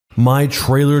My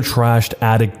trailer trashed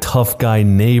addict tough guy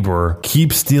neighbor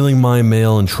keeps stealing my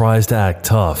mail and tries to act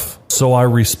tough. So I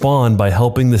respond by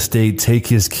helping the state take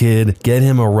his kid, get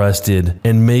him arrested,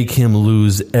 and make him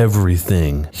lose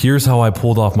everything. Here's how I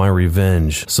pulled off my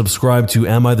revenge. Subscribe to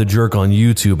Am I the Jerk on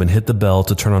YouTube and hit the bell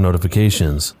to turn on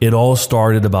notifications. It all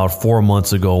started about 4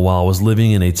 months ago while I was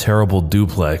living in a terrible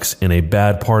duplex in a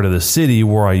bad part of the city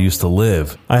where I used to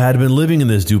live. I had been living in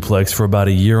this duplex for about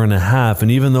a year and a half,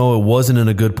 and even though it wasn't in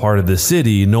a good part of the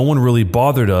city, no one really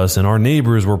bothered us and our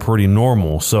neighbors were pretty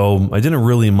normal, so I didn't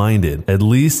really mind it. At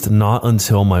least not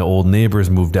until my old neighbors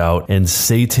moved out and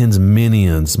Satan's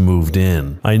minions moved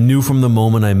in. I knew from the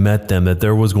moment I met them that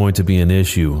there was going to be an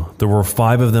issue. There were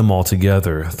 5 of them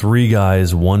altogether, 3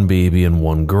 guys, 1 baby, and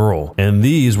 1 girl. And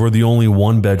these were the only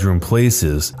 1-bedroom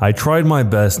places. I tried my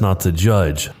best not to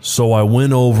judge, so I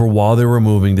went over while they were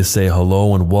moving to say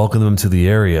hello and welcome them to the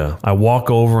area. I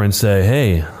walk over and say,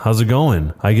 "Hey, how's it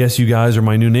going? I guess you guys are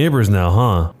my new neighbors now,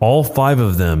 huh?" All 5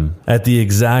 of them, at the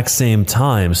exact same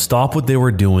time, stopped what they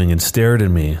were doing and stared at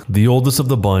me. The oldest of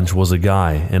the bunch was a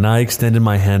guy, and I extended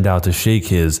my hand out to shake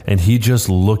his, and he just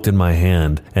looked at my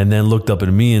hand, and then looked up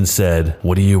at me and said,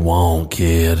 "What do you want,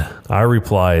 kid?" I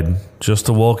replied, "Just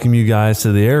to welcome you guys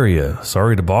to the area.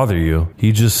 Sorry to bother you."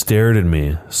 He just stared at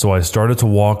me, so I started to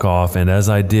walk off, and as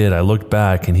I did, I looked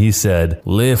back and he said,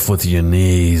 "Lift with your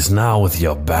knees, not with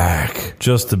your back,"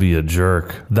 just to be a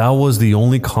jerk. That was the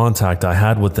only contact I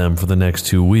had with them for the next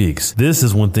 2 weeks. This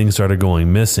is when things started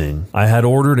going missing. I had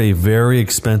ordered a very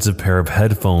expensive pair of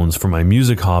headphones for my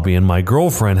music hobby, and my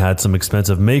girlfriend had some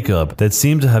expensive makeup that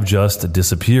seemed to have just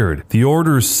disappeared. The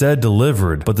orders said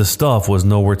delivered, but the stuff was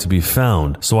nowhere to be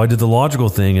found, so I did the logical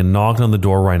thing and knocked on the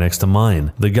door right next to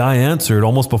mine. The guy answered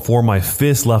almost before my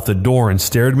fist left the door and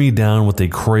stared me down with a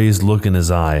crazed look in his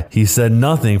eye. He said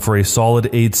nothing for a solid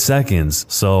 8 seconds,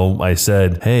 so I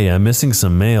said, "Hey, I'm missing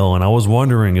some mail and I was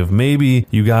wondering if maybe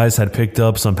you guys had picked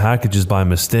up some packages by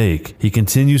mistake." He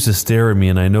continues to stare at me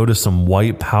and I notice some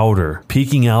white powder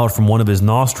peeking out from one of his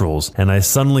nostrils, and I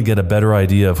suddenly get a better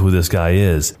idea of who this guy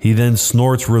is. He then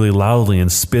snorts really loudly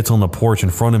and spits on the porch in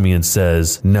front of me and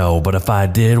says, "No, but if I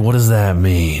did, what does that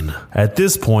mean?" At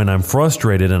this point, I'm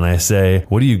frustrated and I say,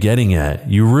 "What are you getting at?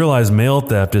 You realize mail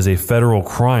theft is a federal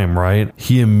crime, right?"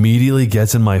 He immediately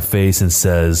gets in my face and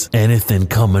says, "Anything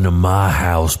coming to my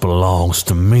house belongs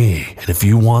to me, and if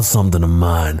you want something of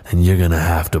mine, then you're gonna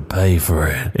have to pay for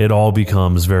it." It all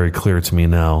becomes very clear to me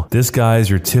now. This guy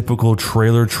is your typical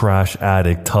trailer trash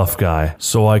addict tough guy.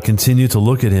 So I continue to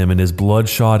look at him in his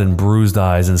bloodshot and bruised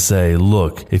eyes and say,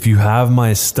 "Look, if you have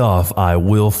my stuff, I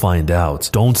will find out.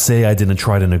 Don't say I didn't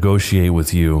try to negotiate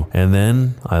with you." And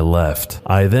then I left.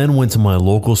 I then went to my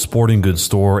local sporting goods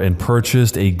store and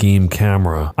purchased a game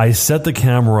camera. I set the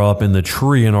camera up in the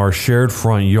tree in our shared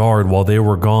front yard while they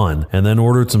were gone, and then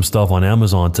ordered some stuff on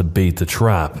Amazon to bait the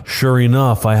trap. Sure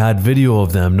enough, I had video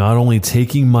of them not only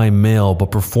taking my mail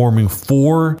but performing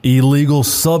 4 illegal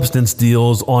substance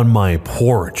deals on my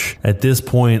porch. At this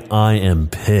point, I am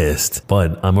pissed,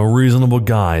 but I'm a reasonable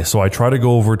guy, so I try to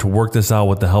go over to work this out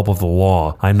with the help of the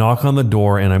law. I knock on the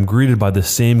door and I'm greeted by the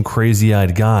same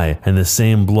crazy-eyed guy and the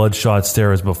same bloodshot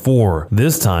stare as before.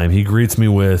 This time, he greets me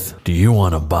with, "Do you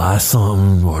want to buy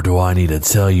something, or do I need to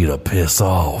tell you to piss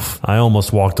off?" I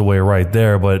almost walked away right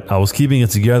there, but I was keeping it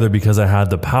together because I had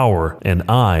the power and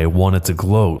I wanted to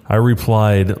gloat. I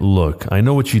replied, "Look, I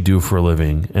know what you do for a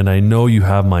living, and I know you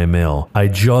have my mail. I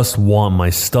just want my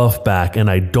stuff back, and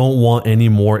I don't want any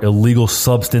more illegal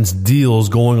substance deals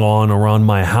going on around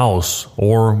my house,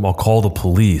 or I'll call the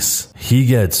police." He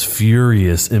gets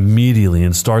furious immediately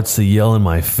and starts to yell in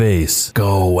my face,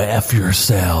 "Go F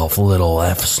yourself, little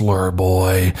F slur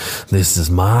boy. This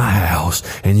is my house,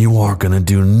 and you aren't gonna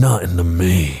do nothing to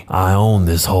me. I own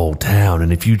this whole town,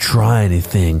 and if you try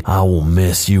anything, I will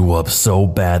mess you up so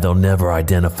bad they'll never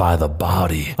identify the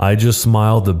body." I just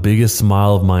smiled the biggest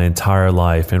smile of my entire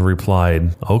life and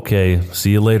replied, "Okay,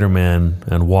 see you later, man,"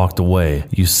 and walked away.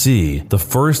 You see, the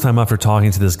first time after talking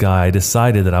to this guy, I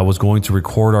decided that I was going to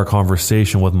record our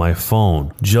conversation with my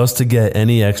phone, just to get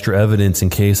any extra evidence in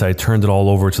case I turned it all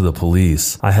over to the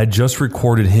police. I had just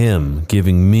recorded him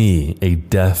giving me a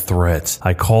death threat.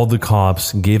 I called the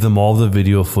cops, gave them all the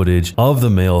video footage of the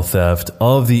mail theft,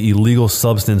 of the illegal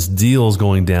substance deals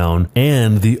going down,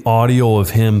 and the audio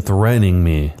of him threatening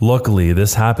me. Luckily,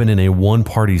 this happened in a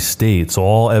one-party state, so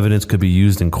all evidence could be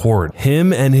used in court.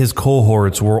 Him and his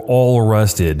cohorts were all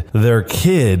arrested. Their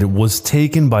kid was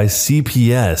taken by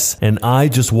CPS, and I I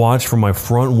just watched from my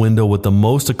front window with the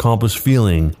most accomplished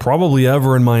feeling probably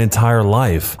ever in my entire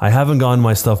life. I haven't gotten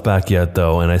my stuff back yet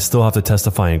though, and I still have to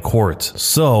testify in court.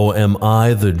 So am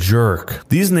I the jerk?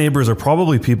 These neighbors are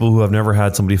probably people who have never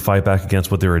had somebody fight back against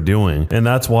what they were doing, and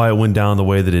that's why it went down the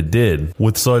way that it did,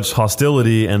 with such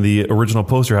hostility and the original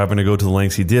poster having to go to the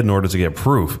lengths he did in order to get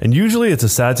proof. And usually it's a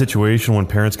sad situation when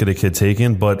parents get a kid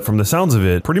taken, but from the sounds of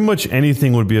it, pretty much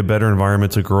anything would be a better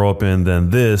environment to grow up in than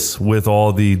this, with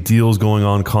all the deals going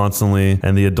on constantly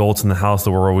and the adults in the house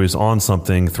that were always on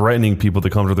something, threatening people to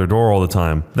come to their door all the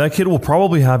time. That kid will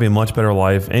probably have a much better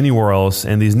life anywhere else,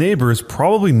 and these neighbors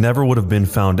probably never would have been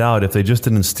found out if they just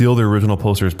didn't steal the original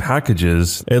poster's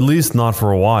packages, at least not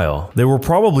for a while. They were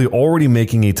probably already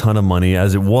making a ton of money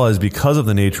as it was because of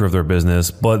the nature of their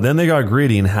business, but then they got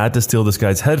greedy and had to steal this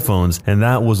guy's headphones, and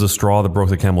that was the straw that broke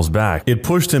the camel's back. It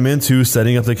pushed him into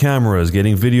setting up the cameras,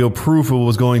 getting video proof of what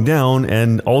was going down,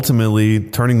 and ultimately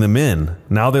turning them in.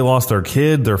 Now they lost their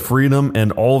kid, their freedom,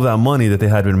 and all of that money that they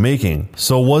had been making.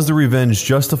 So was the revenge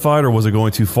justified or was it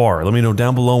going too far? Let me know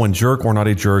down below when jerk or not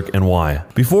a jerk and why.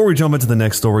 Before we jump into the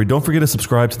next story, don't forget to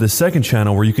subscribe to the second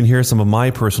channel where you can hear some of my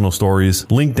personal stories,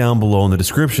 linked down below in the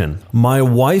description. My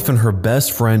wife and her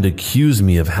best friend accused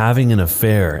me of having an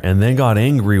affair and then got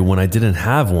angry when I didn't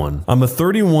have one. I'm a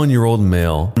 31-year-old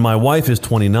male and my wife is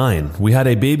 29. We had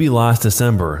a baby last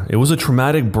December. It was a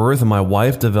traumatic birth and my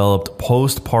wife developed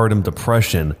postpartum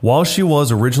depression. While she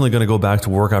was originally going to go back to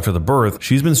work after the birth,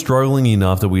 she's been struggling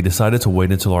enough that we decided to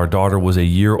wait until our daughter was a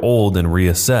year old and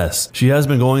reassess. She has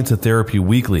been going to therapy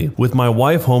weekly. With my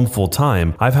wife home full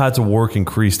time, I've had to work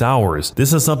increased hours.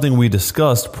 This is something we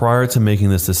discussed prior to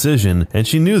making this decision, and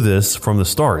she knew this from the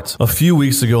start. A few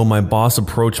weeks ago, my boss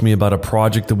approached me about a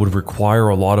project that would require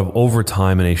a lot of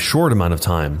overtime in a short amount of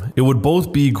time. It would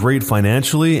both be great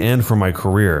financially and for my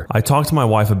career. I talked to my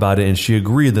wife about it and she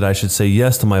agreed that I should say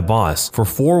yes to my boss. For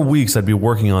 4 weeks I'd be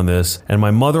working on this, and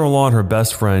my mother-in-law and her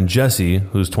best friend, Jessie,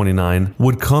 who's 29,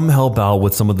 would come help out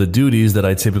with some of the duties that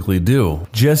I typically do.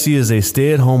 Jessie is a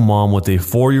stay-at-home mom with a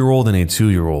 4-year-old and a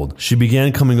 2-year-old. She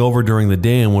began coming over during the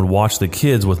day and would watch the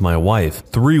kids with my wife.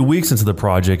 3 weeks into the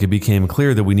project, it became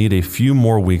clear that we need a few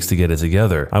more weeks to get it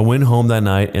together. I went home that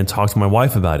night and talked to my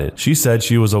wife about it. She said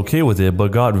she was okay with it,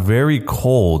 but got very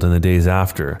cold in the days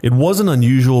after. It wasn't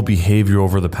unusual behavior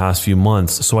over the past few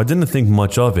months, so I didn't think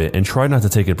much of it and tried not to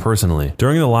take it personally.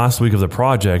 During the last week of the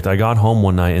project, I got home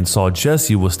one night and saw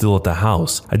Jessie was still at the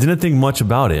house. I didn't think much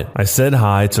about it. I said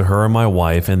hi to her and my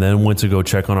wife and then went to go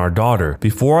check on our daughter.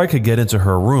 Before I could get into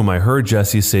her room, I heard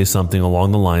Jessie say something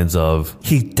along the lines of,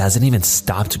 "He doesn't even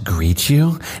stop to greet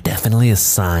you? Definitely a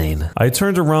sign." I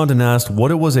turned around and asked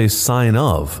what it was a sign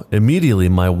of. Immediately,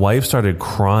 my wife started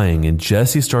crying and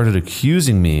Jessie started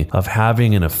accusing me of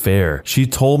having an affair. She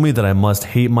told me that I must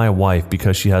hate my wife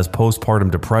because she has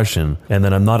postpartum depression and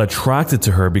that I'm not attracted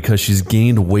to her because she's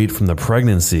gained weight from the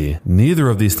pregnancy. Neither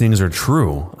of these things are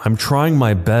true. I'm trying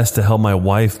my best to help my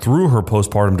wife through her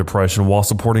postpartum depression while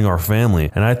supporting our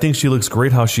family, and I think she looks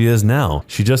great how she is now.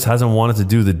 She just hasn't wanted to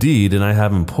do the deed and I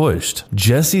haven't pushed.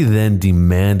 Jessie then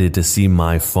demanded to see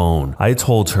my phone. I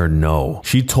told her no.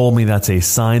 She told me that's a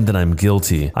sign that I'm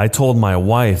guilty. I told my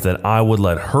wife that I would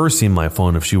let her see my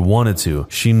phone if she wanted to.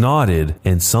 She nodded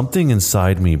and something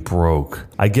inside me broke.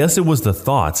 I guess it was the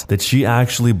thought that she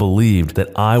actually believed that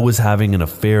I was having an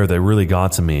affair that really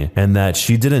got to me and that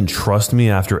she didn't trust me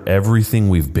after everything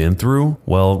we've been through.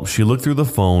 Well, she looked through the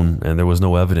phone and there was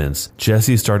no evidence.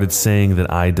 Jessie started saying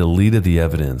that I deleted the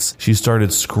evidence. She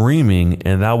started screaming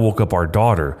and that woke up our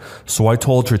daughter, so I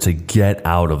told her to get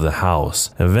out of the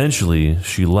house. Eventually,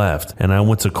 she left and I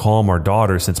went to calm our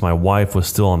daughter since my wife was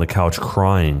still on the couch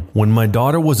crying. When my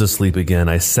daughter was asleep again,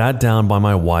 I sat down by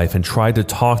my wife and tried to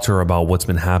talk to her about what's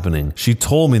been happening. She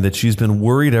told me that she's been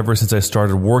worried ever since I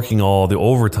started working all the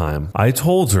overtime. I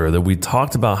told her that we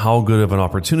talked about how good of an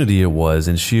opportunity it was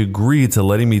and she agreed to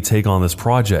letting me take on this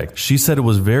project. She said it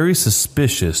was very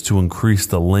suspicious to increase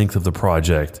the length of the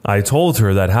project. I told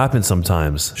her that happens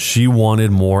sometimes. She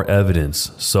wanted more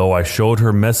evidence, so I showed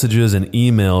her messages and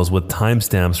emails with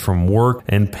timestamps from work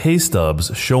and pay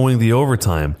stubs showing the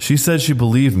overtime. She said she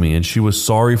believed me and she was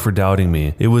sorry for doubting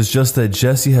me. It was just that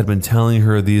Jessie had been telling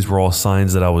her these were all signs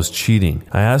that I was cheating.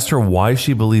 I asked her why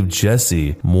she believed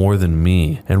Jessie more than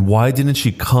me, and why didn't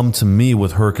she come to me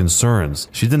with her concerns.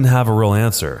 She didn't have a real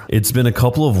answer. It's been a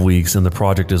couple of weeks and the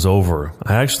project is over.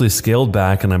 I actually scaled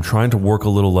back and I'm trying to work a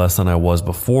little less than I was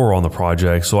before on the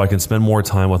project so I can spend more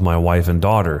time with my wife and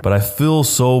daughter, but I feel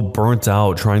so burnt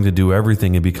out trying to do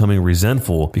everything and becoming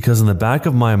resentful because in the back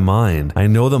of my mind, I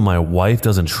know that my wife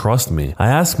doesn't trust me. I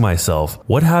ask myself,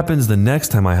 what happens the next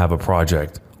time I have a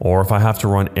project? or if I have to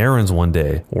run errands one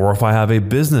day, or if I have a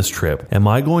business trip. Am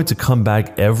I going to come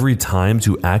back every time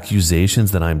to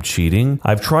accusations that I'm cheating?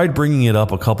 I've tried bringing it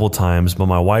up a couple times, but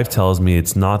my wife tells me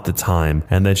it's not the time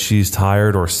and that she's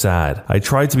tired or sad. I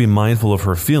try to be mindful of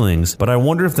her feelings, but I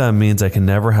wonder if that means I can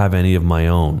never have any of my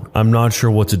own. I'm not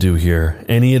sure what to do here.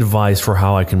 Any advice for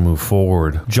how I can move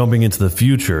forward? Jumping into the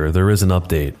future, there is an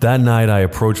update. That night I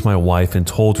approached my wife and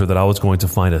told her that I was going to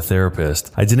find a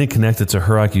therapist. I didn't connect it to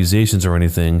her accusations or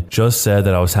anything, just said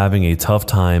that I was having a tough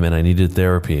time and I needed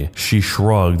therapy. She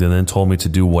shrugged and then told me to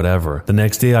do whatever. The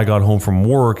next day I got home from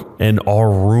work and our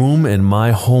room and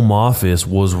my home office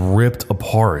was ripped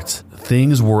apart.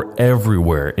 Things were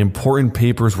everywhere. Important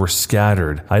papers were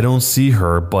scattered. I don't see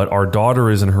her, but our daughter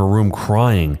is in her room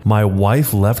crying. My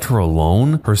wife left her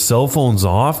alone? Her cell phone's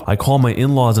off? I call my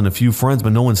in-laws and a few friends,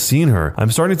 but no one's seen her.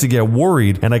 I'm starting to get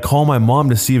worried, and I call my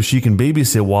mom to see if she can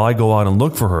babysit while I go out and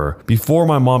look for her. Before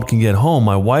my mom can get home,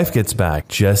 my wife gets back.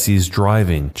 Jesse's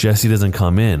driving. Jessie doesn't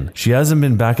come in. She hasn't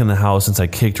been back in the house since I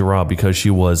kicked her out because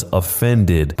she was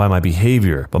offended by my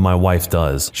behavior, but my wife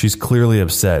does. She's clearly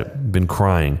upset, been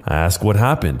crying. I ask what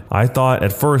happened. I thought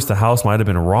at first the house might have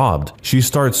been robbed. She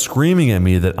starts screaming at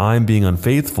me that I'm being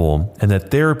unfaithful and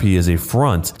that therapy is a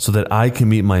front so that I can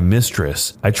meet my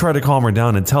mistress. I try to calm her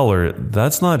down and tell her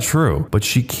that's not true, but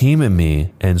she came at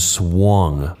me and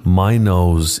swung. My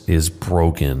nose is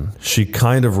broken. She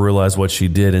kind of realized what she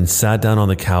did and sat down on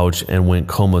the couch and went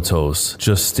comatose,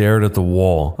 just stared at the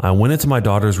wall. I went into my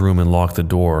daughter's room and locked the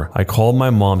door. I called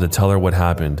my mom to tell her what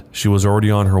happened. She was already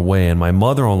on her way, and my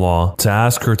mother-in-law to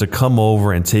ask her to come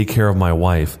over and take care of my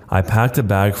wife. I packed a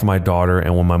bag for my daughter,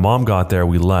 and when my mom got there,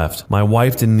 we left. My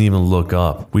wife didn't even look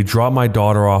up. We dropped my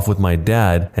daughter off with my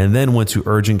dad and then went to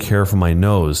urgent care for my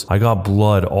nose. I got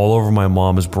blood all over my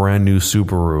mom's brand new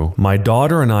Subaru. My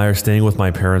daughter and I are staying with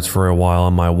my parents for a while,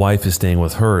 and my wife is staying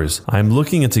with hers. I'm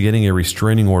looking into getting a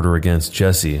restraining order against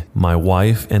Jessie. My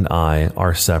wife and I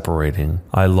are separating.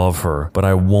 I love her, but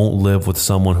I won't live with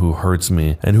someone who hurts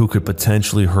me and who could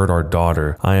potentially hurt our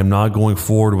daughter. I am not going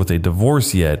forward with a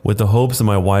divorce yet, with the hopes that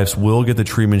my wife's will get the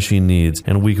treatment she needs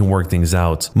and we can work things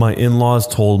out. My in-laws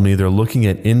told me they're looking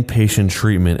at inpatient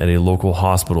treatment at a local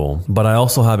hospital, but I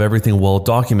also have everything well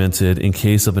documented in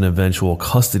case of an eventual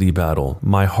custody battle.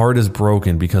 My heart is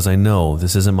broken because I know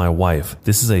this isn't my wife.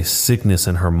 This is a sickness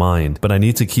in her mind, but I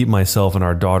need to keep myself and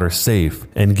our daughter safe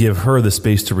and give her the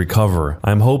space to recover.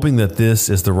 I'm hoping that this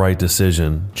is the right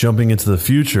decision. Jumping into the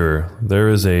future, there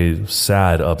is a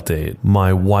sad update.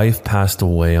 My wife passed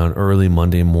away on early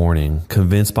Monday morning,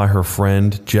 convinced by her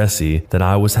friend Jessie that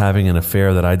I was having an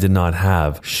affair that I did not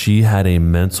have. She had a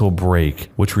mental break,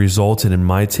 which resulted in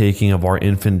my taking of our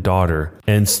infant daughter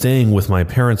and staying with my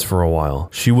parents for a while.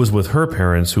 She was with her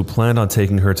parents, who planned on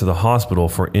taking her to the hospital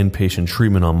for inpatient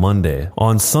treatment on Monday.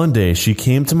 On Sunday, she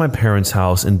came to my parents'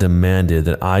 house and demanded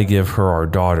that I give her our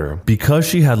daughter. Because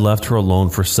she had left her alone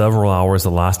for several hours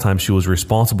the last time she was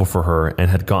responsible for her and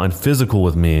had gotten physical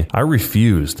with me, I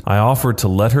refused. I offered to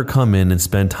let her come in and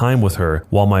spend time with her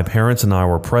while my parents and I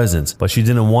were present, but she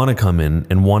didn't want to come in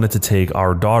and wanted to take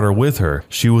our daughter with her.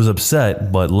 She was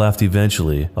upset, but left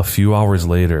eventually. A few hours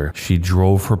later, she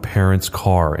drove her parents'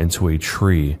 car into a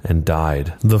tree and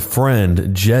died. The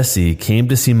friend, Jessie, came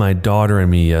to see my daughter and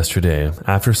me yesterday.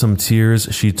 After some tears,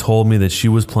 she told me that she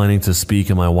was planning to speak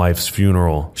at my wife's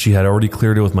funeral. She had already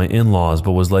cleared it with my in-laws,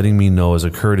 but was letting me know as a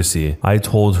courtesy. I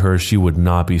told her she would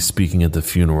not be speaking at the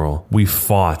funeral. We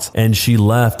fought, and she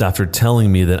left after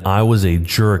telling me that I was a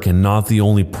jerk and not the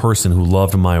only person who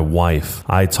loved my wife.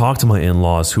 I talked to my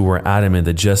in-laws, who were adamant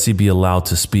that Jessie be allowed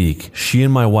to speak. She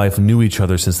and my wife knew each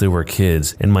other since they were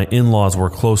kids, and my in-laws were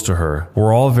close to her.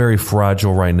 We're all very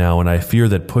fragile right now, and I fear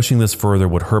that pushing this further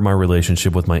would hurt my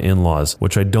relationship with my in-laws,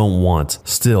 which I don't want.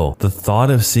 Still, the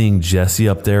thought of seeing Jessie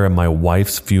up there at my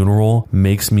wife's funeral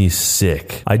makes me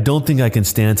sick. I don't think I can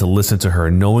stand to listen to her,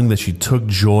 knowing that she took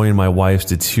joy in my wife's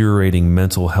deteriorating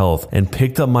mental health and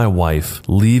picked up my wife,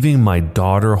 leaving my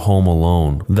daughter home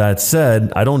alone. That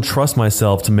said, I don't trust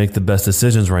myself to make the best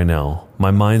decisions right now. My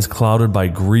mind's clouded by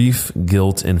grief,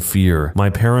 guilt, and fear.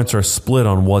 My parents are split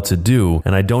on what to do,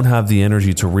 and I don't have the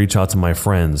energy to reach out to my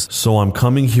friends. So I'm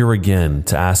coming here again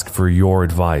to ask for your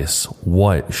advice.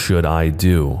 What should I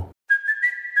do?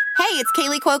 Hey, it's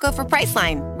Kaylee Cuoco for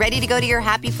Priceline. Ready to go to your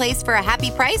happy place for a happy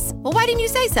price? Well, why didn't you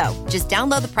say so? Just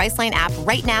download the Priceline app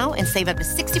right now and save up to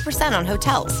 60% on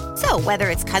hotels. So whether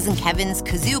it's Cousin Kevin's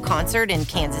Kazoo Concert in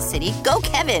Kansas City, go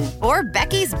Kevin, or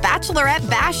Becky's Bachelorette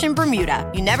Bash in Bermuda,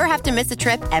 you never have to miss a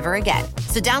trip ever again.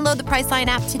 So download the Priceline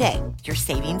app today. Your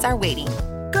savings are waiting.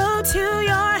 Go to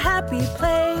your happy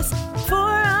place for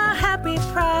a happy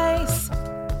price.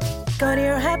 Go to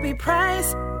your happy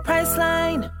price,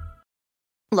 Priceline.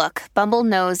 Look, Bumble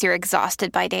knows you're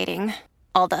exhausted by dating.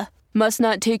 All the, must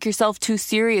not take yourself too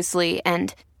seriously,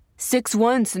 and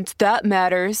 6'1" since that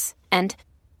matters, and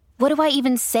what do I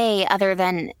even say other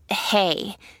than,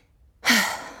 hey?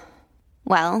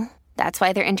 Well, that's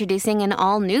why they're introducing an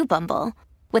all-new Bumble,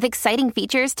 with exciting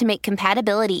features to make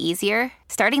compatibility easier,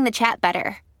 starting the chat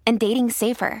better, and dating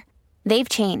safer. They've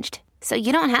changed, so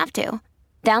you don't have to.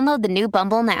 Download the new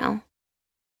Bumble now.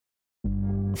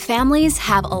 Families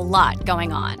have a lot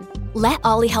going on. Let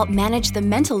Ollie help manage the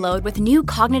mental load with new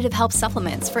cognitive help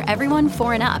supplements for everyone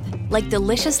 4 and up, like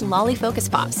delicious Lolly Focus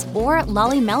Pops or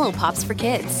Lolly Mellow Pops for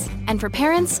kids. And for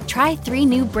parents, try 3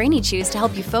 new Brainy Chews to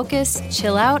help you focus,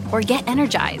 chill out, or get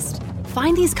energized.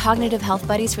 Find these cognitive health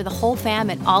buddies for the whole fam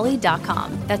at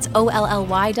ollie.com. That's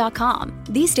OLLY.com.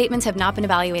 These statements have not been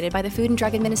evaluated by the Food and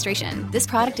Drug Administration. This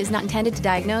product is not intended to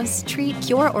diagnose, treat,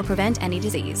 cure, or prevent any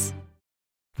disease.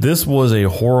 This was a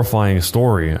horrifying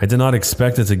story. I did not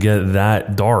expect it to get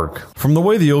that dark. From the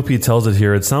way the OP tells it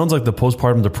here, it sounds like the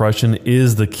postpartum depression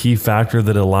is the key factor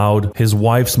that allowed his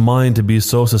wife's mind to be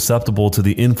so susceptible to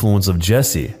the influence of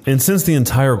Jesse. And since the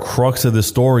entire crux of this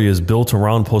story is built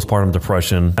around postpartum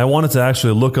depression, I wanted to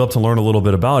actually look up to learn a little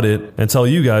bit about it and tell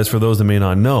you guys for those that may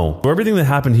not know. So everything that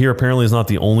happened here apparently is not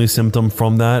the only symptom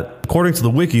from that. According to the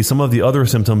wiki, some of the other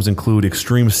symptoms include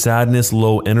extreme sadness,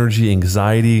 low energy,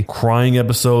 anxiety, crying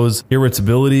episodes,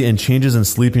 irritability, and changes in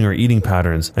sleeping or eating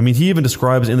patterns. I mean, he even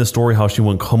describes in the story how she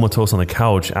went comatose on the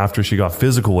couch after she got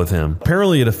physical with him.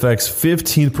 Apparently, it affects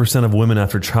 15% of women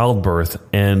after childbirth,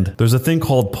 and there's a thing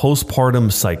called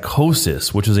postpartum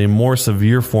psychosis, which is a more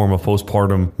severe form of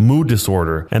postpartum mood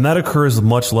disorder, and that occurs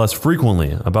much less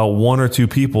frequently, about 1 or 2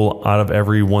 people out of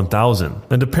every 1,000.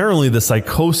 And apparently, the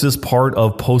psychosis part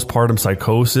of postpartum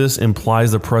psychosis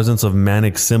implies the presence of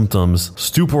manic symptoms,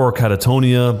 stupor or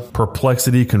catatonia,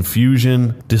 perplexity,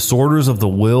 confusion, disorders of the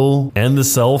will and the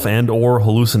self, and or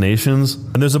hallucinations.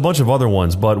 And there's a bunch of other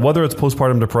ones, but whether it's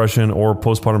postpartum depression or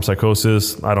postpartum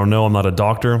psychosis, I don't know, I'm not a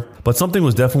doctor. But something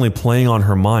was definitely playing on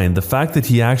her mind. The fact that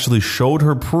he actually showed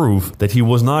her proof that he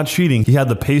was not cheating. He had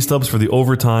the pay stubs for the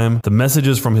overtime, the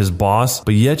messages from his boss,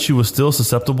 but yet she was still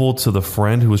susceptible to the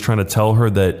friend who was trying to tell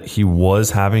her that he was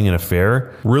having an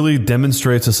affair. Really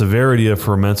demonstrates the severity of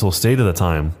her mental state at the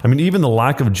time. I mean, even the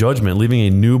lack of judgment, leaving a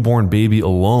newborn baby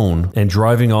alone and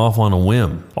driving off on a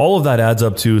whim. All of that adds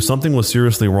up to something was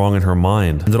seriously wrong in her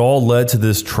mind, and it all led to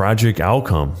this tragic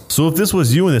outcome. So if this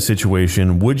was you in this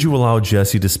situation, would you allow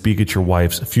Jesse to speak at your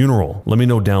wife's funeral? Let me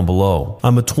know down below.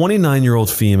 I'm a 29-year-old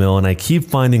female and I keep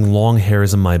finding long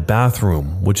hairs in my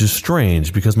bathroom, which is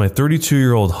strange because my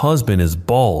 32-year-old husband is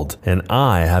bald and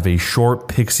I have a short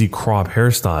pixie crop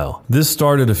hairstyle. This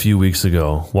started a few weeks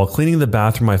ago. While cleaning the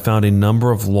bathroom, I found a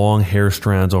number of long hair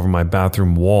strands over my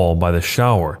bathroom wall by the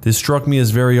shower. This struck me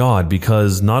as very odd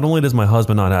because not only does my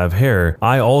husband not have hair,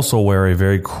 I also wear a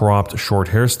very cropped short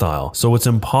hairstyle, so it's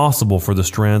impossible for the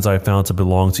strands I found to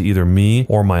belong to either me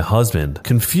or my husband.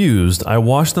 Confused, I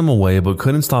washed them away but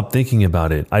couldn't stop thinking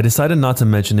about it. I decided not to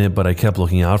mention it, but I kept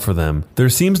looking out for them. There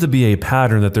seems to be a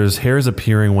pattern that there's hairs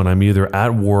appearing when I'm either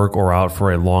at work or out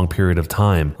for a long period of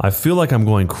time. I feel like I'm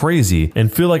going crazy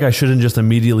and feel like I shouldn't just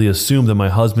immediately assume that my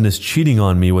husband is cheating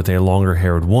on me with a longer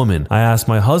haired woman. I asked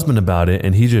my husband about it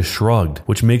and he just shrugged,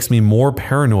 which makes me more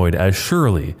paranoid as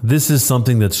surely this is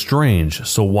something that's strange,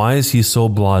 so why is he so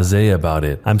blasé about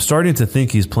it? I'm starting to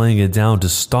think he's playing it down to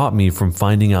stop me from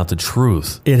finding out the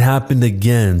truth. It happened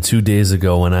again 2 days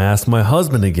ago and I asked my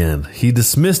husband again. He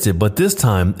dismissed it, but this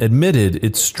time admitted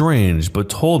it's strange, but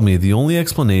told me the only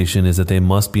explanation is that they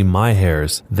must be my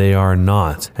hairs. They are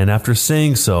not. And after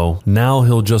saying so, now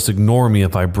he'll just ignore me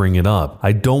if I bring it up.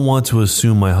 I don't want to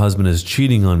assume my husband is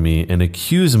cheating on me and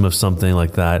accuse him of something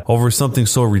like that over something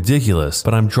so ridiculous,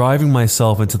 but I'm driving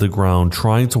myself into the ground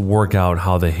trying to work out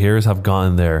how the hairs have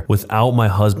gotten there without my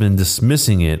husband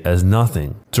dismissing it as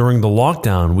nothing. During the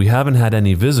lockdown, we haven't had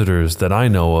any visitors that I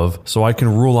know of, so I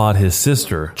can rule out his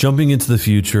sister. Jumping into the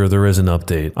future, there is an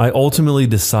update. I ultimately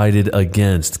decided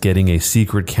against getting a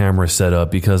secret camera set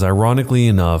up because ironically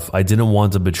enough, I didn't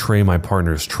want to betray my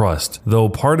partner's trust, though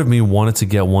part of me wanted to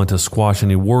get one to squash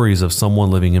any worries of someone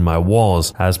living in my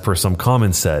walls, as per some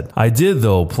comments said. I did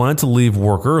though plan to leave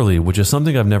work early, which is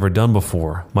something I've never done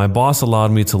before. My boss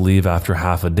allowed me to leave after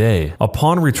half a day.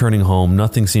 Upon returning home,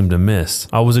 nothing seemed amiss.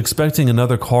 I was expecting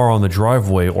another car on the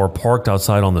driveway or parked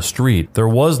outside on the street. There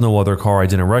was no other car I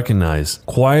didn't recognize.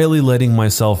 Quietly letting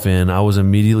myself in, I was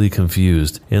immediately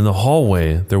confused. In the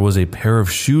hallway, there was a pair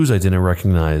of shoes I didn't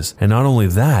recognize, and not only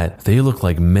that, they looked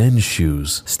like men's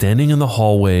shoes. Standing in the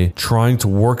hallway trying to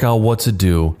work out what to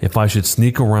do, if I should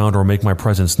sneak around or make my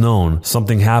presence known.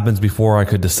 Something happens before I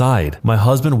could decide. My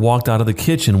husband walked out of the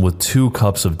kitchen with 2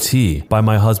 cups of tea. By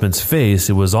my husband's face,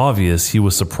 it was obvious he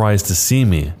was surprised to see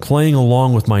me. Playing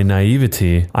along with my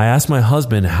naivety, I asked my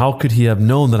husband how could he have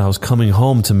known that I was coming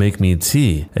home to make me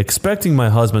tea. Expecting my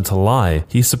husband to lie,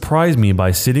 he surprised me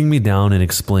by sitting me down and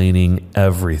explaining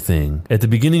everything. At the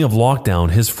beginning of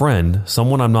lockdown, his friend,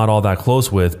 someone I'm not all that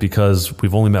close with because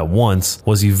we've only met once,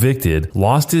 was evicted,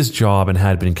 lost his job, and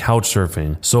had been couch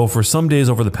surfing. So for some days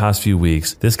over the past few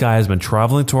weeks, this guy has been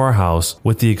traveling to our house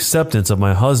with the acceptance of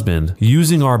my husband,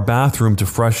 using our bathroom to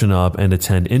freshen up and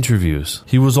attend interviews.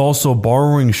 He was also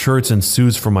borrowing shirts and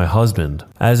suits from my husband.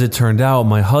 As it turned out,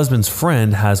 my husband's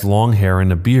friend has long hair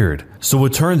and a beard. So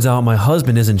it turns out my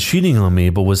husband isn't cheating on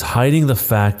me, but was hiding the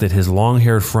fact that his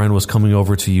long-haired friend was coming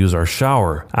over to use our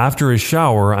shower. After his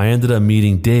shower, I ended up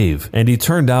meeting Dave, and he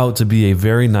turned out to be a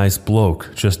very nice bloke,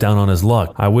 just down on his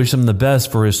luck. I wished him the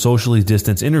best for his socially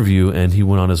distanced interview, and he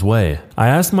went on his way. I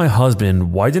asked my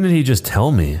husband, why didn't he just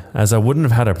tell me, as I wouldn't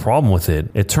have had a problem with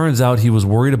it. It turns out he was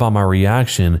worried about my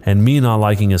reaction and me not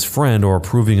liking his friend or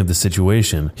approving of the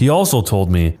situation. He also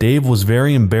told me Dave was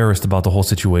very embarrassed about the whole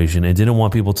situation and didn't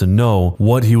want people to know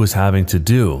what he was having to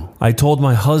do. I told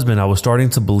my husband I was starting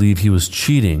to believe he was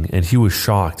cheating, and he was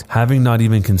shocked, having not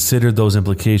even considered those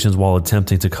implications while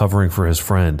attempting to covering for his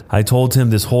friend. I told him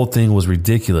this whole thing was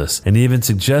ridiculous, and even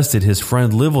suggested his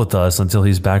friend live with us until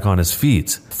he's back on his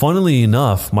feet. Funnily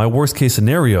enough, my worst case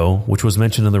scenario, which was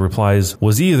mentioned in the replies,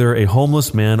 was either a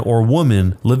homeless man or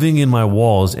woman living in my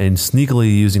walls and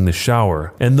sneakily using the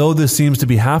shower. And though this seems to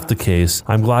be half the case,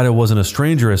 I'm glad it wasn't a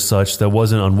stranger as such that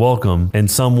wasn't unwelcome and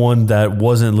someone that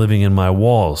wasn't living in my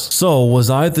walls. So, was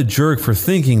I the jerk for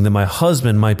thinking that my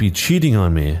husband might be cheating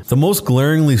on me? The most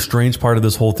glaringly strange part of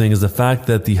this whole thing is the fact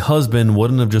that the husband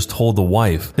wouldn't have just told the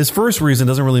wife. His first reason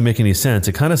doesn't really make any sense.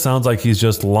 It kind of sounds like he's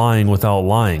just lying without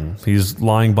lying. He's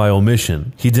lying by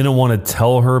omission. He didn't want to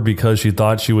tell her because she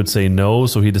thought she would say no,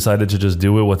 so he decided to just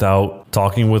do it without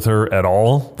talking with her at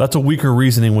all. That's a weaker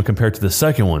reasoning when compared to the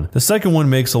second one. The second one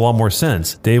makes a lot more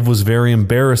sense. Dave was very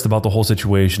embarrassed about the whole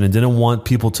situation and didn't want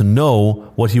people to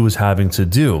know what he was having to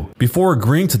do. Before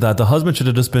agreeing to that, the husband should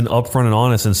have just been upfront and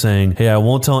honest and saying, hey, I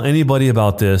won't tell anybody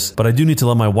about this, but I do need to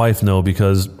let my wife know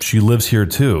because she lives here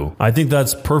too. I think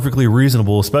that's perfectly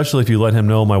reasonable, especially if you let him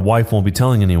know my wife won't be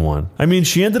telling anyone. I mean,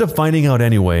 she ended up finding out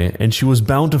anyway, and she was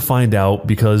bound to find out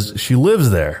because she lives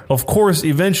there. Of course,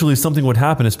 eventually something would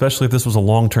happen, especially if this was a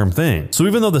long-term thing. So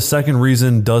even though the second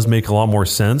reason does make a lot more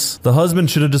sense, the husband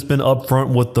should have just been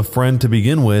upfront with the friend to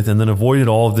begin with and then avoided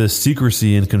all of this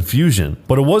secrecy and confusion.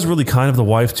 But it was really kind of the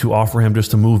wife to offer him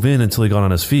just to move in until he got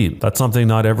on his feet. That's something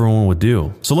not everyone would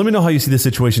do. So let me know how you see this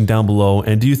situation down below,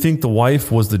 and do you think the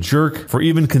wife was the jerk for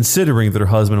even considering that her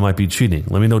husband might be cheating?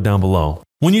 Let me know down below.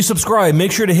 When you subscribe,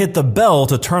 make sure to hit the bell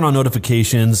to turn on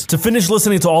notifications. To finish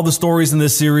listening to all the stories in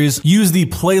this series, use the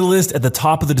playlist at the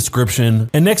top of the description.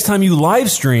 And next time you live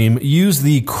stream, use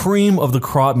the Cream of the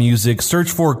Crop music.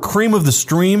 Search for Cream of the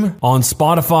Stream on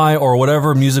Spotify or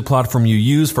whatever music platform you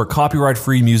use for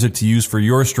copyright-free music to use for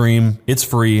your stream. It's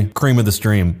free. Cream of the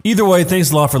Stream. Either way, thanks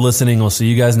a lot for listening. We'll see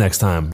you guys next time.